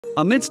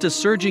Amidst a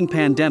surging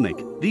pandemic,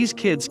 these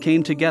kids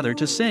came together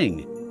to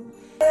sing.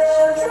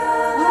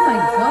 Oh my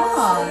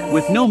God!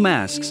 With no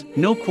masks,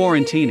 no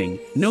quarantining,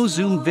 no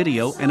Zoom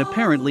video, and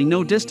apparently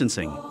no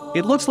distancing.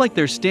 It looks like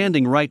they're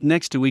standing right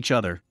next to each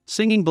other,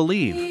 singing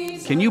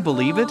Believe. Can you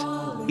believe it?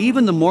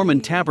 Even the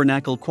Mormon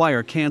Tabernacle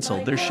Choir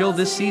canceled their show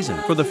this season.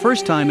 For the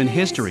first time in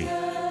history,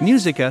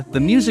 MUSYCA, the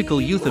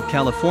musical youth of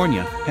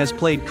California, has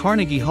played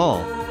Carnegie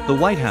Hall, the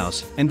White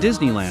House, and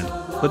Disneyland,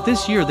 but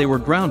this year they were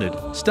grounded,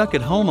 stuck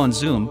at home on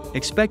Zoom,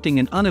 expecting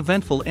an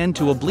uneventful end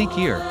to a bleak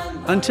year.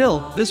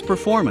 Until this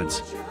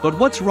performance. But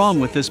what's wrong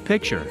with this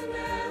picture?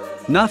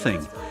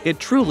 Nothing. It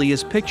truly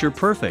is picture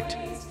perfect.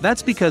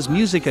 That's because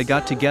MUSYCA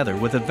got together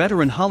with a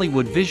veteran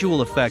Hollywood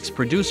visual effects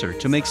producer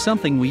to make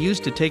something we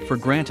used to take for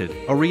granted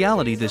a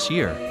reality this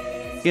year.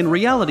 In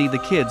reality, the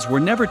kids were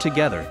never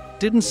together,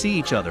 didn't see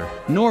each other,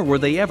 nor were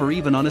they ever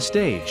even on a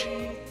stage.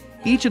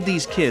 Each of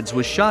these kids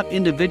was shot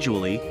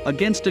individually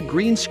against a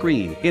green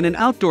screen in an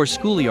outdoor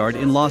schoolyard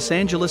in Los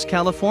Angeles,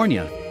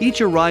 California.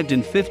 Each arrived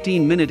in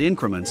 15-minute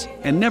increments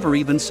and never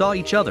even saw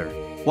each other.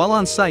 While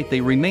on site,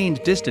 they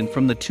remained distant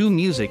from the two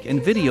music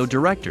and video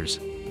directors.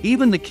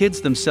 Even the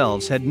kids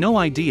themselves had no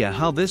idea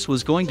how this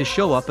was going to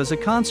show up as a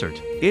concert.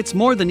 It's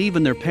more than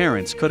even their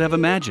parents could have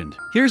imagined.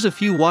 Here's a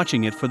few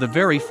watching it for the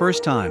very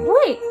first time.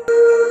 Wait!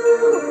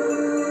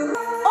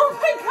 Oh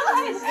my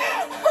God!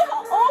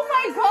 Oh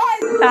my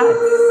God! That's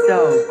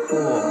so cool.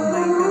 Oh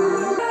my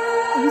God.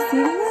 Are you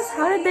seeing this?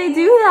 How did they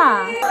do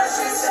that?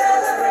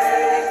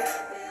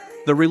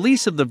 The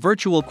release of the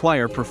virtual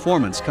choir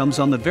performance comes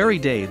on the very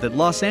day that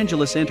Los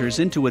Angeles enters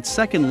into its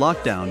second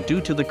lockdown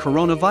due to the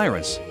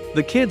coronavirus.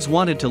 The kids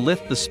wanted to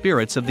lift the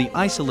spirits of the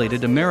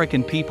isolated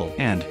American people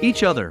and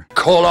each other.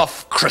 Call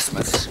off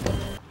Christmas.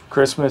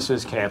 Christmas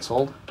is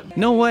canceled.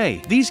 No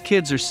way, these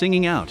kids are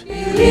singing out.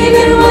 Believe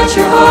in what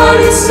your heart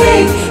is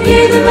saying.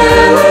 Hear the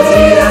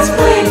melody that's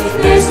playing.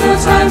 There's no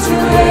time to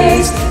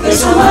waste. There's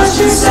so much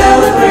to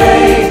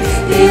celebrate.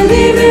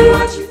 Believe in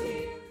what you